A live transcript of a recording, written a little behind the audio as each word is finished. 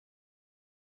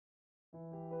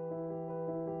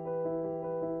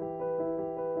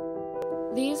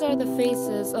These are the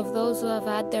faces of those who have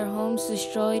had their homes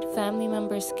destroyed, family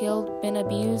members killed, been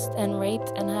abused and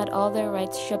raped, and had all their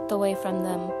rights stripped away from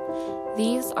them.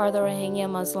 These are the Rohingya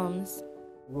Muslims.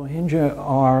 Rohingya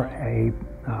are a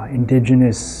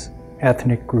indigenous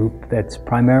ethnic group that's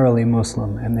primarily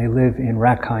Muslim, and they live in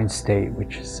Rakhine State,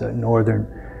 which is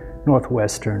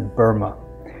northwestern Burma.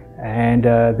 And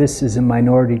this is a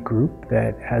minority group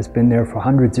that has been there for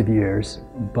hundreds of years,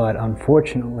 but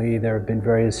unfortunately there have been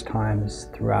various times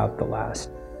throughout the last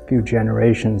few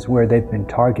generations where they've been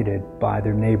targeted by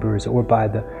their neighbors or by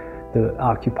the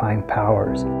occupying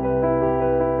powers.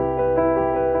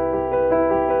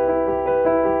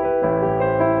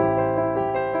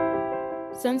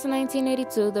 Since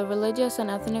 1982, the religious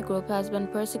and ethnic group has been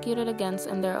persecuted against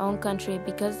in their own country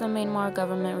because the Myanmar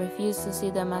government refused to see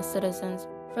them as citizens.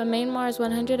 From Myanmar's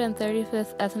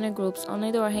 135th ethnic groups,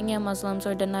 only the Rohingya Muslims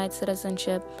are denied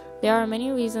citizenship. There are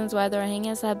many reasons why the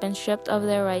Rohingyas have been stripped of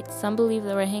their rights. Some believe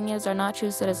the Rohingyas are not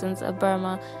true citizens of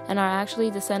Burma and are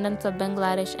actually descendants of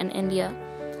Bangladesh and India.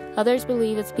 Others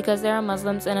believe it's because they are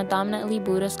Muslims in a dominantly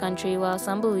Buddhist country, while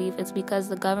some believe it's because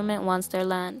the government wants their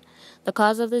land. The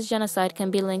cause of this genocide can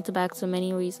be linked back to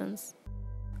many reasons.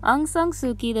 Aung San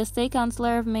Suu Kyi, the state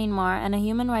councillor of Myanmar and a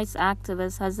human rights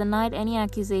activist, has denied any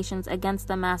accusations against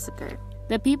the massacre.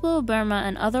 The people of Burma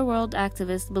and other world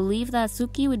activists believe that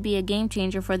Suu Kyi would be a game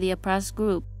changer for the oppressed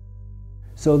group.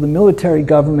 So the military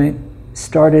government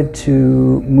started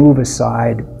to move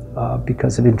aside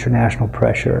because of international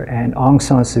pressure, and Aung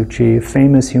San Suu Kyi, a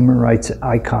famous human rights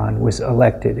icon, was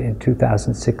elected in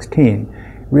 2016.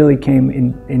 Really came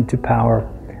into power,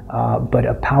 but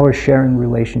a power-sharing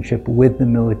relationship with the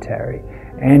military.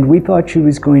 And we thought she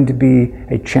was going to be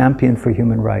a champion for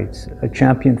human rights, a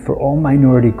champion for all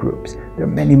minority groups. There are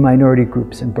many minority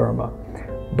groups in Burma,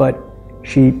 but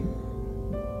she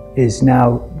is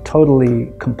now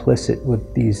totally complicit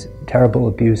with these terrible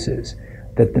abuses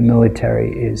that the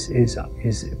military is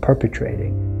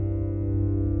perpetrating.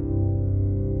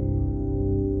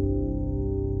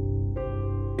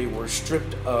 They were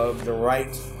stripped of the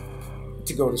right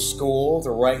to go to school,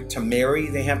 the right to marry.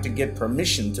 They have to get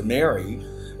permission to marry,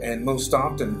 and most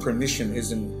often permission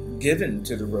isn't given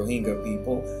to the Rohingya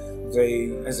people.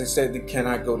 They, as I said, they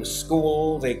cannot go to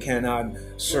school, they cannot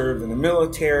serve in the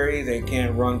military, they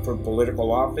can't run for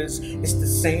political office. It's the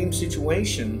same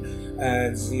situation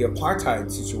as the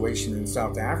apartheid situation in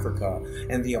South Africa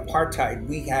and the apartheid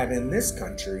we had in this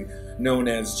country, known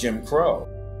as Jim Crow.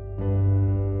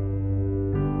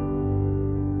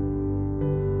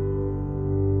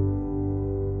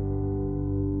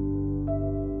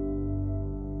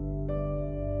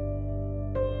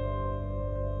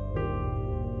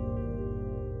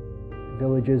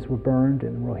 Villages were burned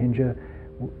and Rohingya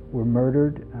were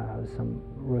murdered. Some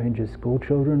Rohingya school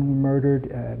children were murdered.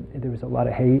 There was a lot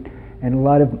of hate, and a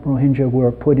lot of Rohingya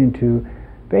were put into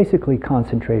basically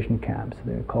concentration camps.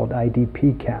 They're called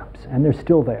IDP camps, and they're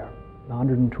still there.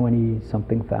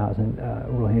 120-something thousand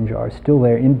Rohingya are still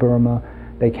there in Burma.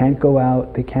 They can't go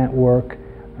out, they can't work.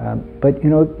 But you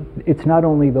know, it's not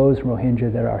only those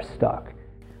Rohingya that are stuck.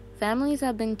 Families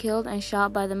have been killed and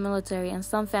shot by the military, and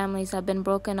some families have been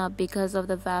broken up because of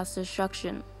the vast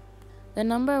destruction. The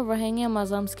number of Rohingya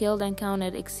Muslims killed and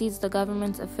counted exceeds the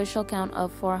government's official count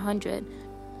of 400.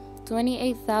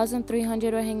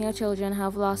 28,300 Rohingya children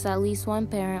have lost at least one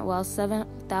parent, while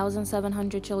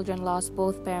 7,700 children lost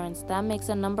both parents. That makes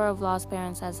the number of lost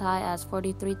parents as high as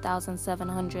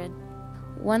 43,700.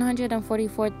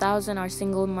 144,000 are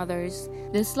single mothers.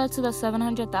 This led to the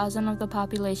 700,000 of the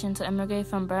population to immigrate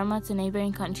from Burma to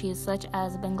neighboring countries such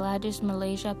as Bangladesh,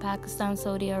 Malaysia, Pakistan,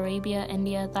 Saudi Arabia,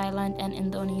 India, Thailand, and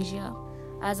Indonesia.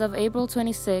 As of April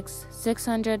 26,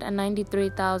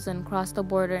 693,000 crossed the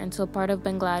border into a part of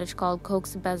Bangladesh called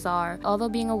Cox's Bazar. Although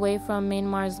being away from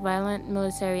Myanmar's violent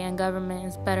military and government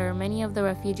is better, many of the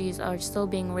refugees are still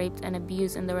being raped and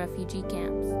abused in the refugee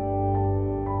camps.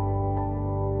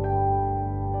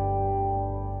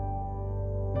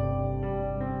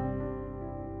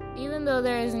 Even though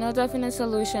there is no definite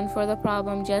solution for the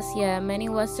problem just yet, many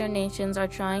Western nations are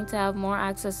trying to have more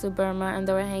access to Burma and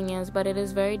the Rohingyas, but it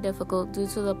is very difficult due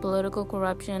to the political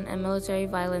corruption and military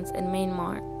violence in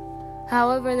Myanmar.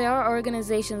 However, there are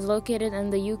organizations located in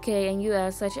the UK and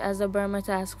US such as the Burma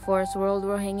Task Force, World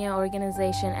Rohingya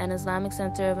Organization, and Islamic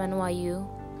Center of NYU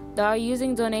that are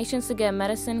using donations to get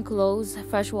medicine, clothes,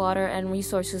 fresh water, and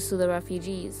resources to the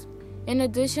refugees. In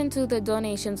addition to the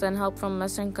donations and help from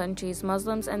Western countries,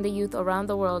 Muslims and the youth around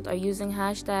the world are using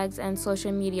hashtags and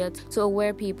social media to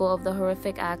aware people of the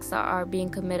horrific acts that are being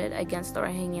committed against the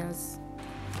Rohingyas.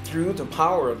 through the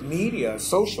power of media,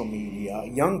 social media,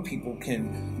 young people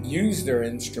can use their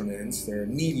instruments, their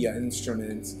media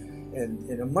instruments,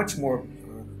 in a much more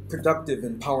productive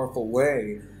and powerful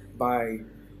way by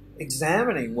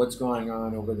examining what's going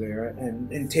on over there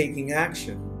and taking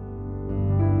action.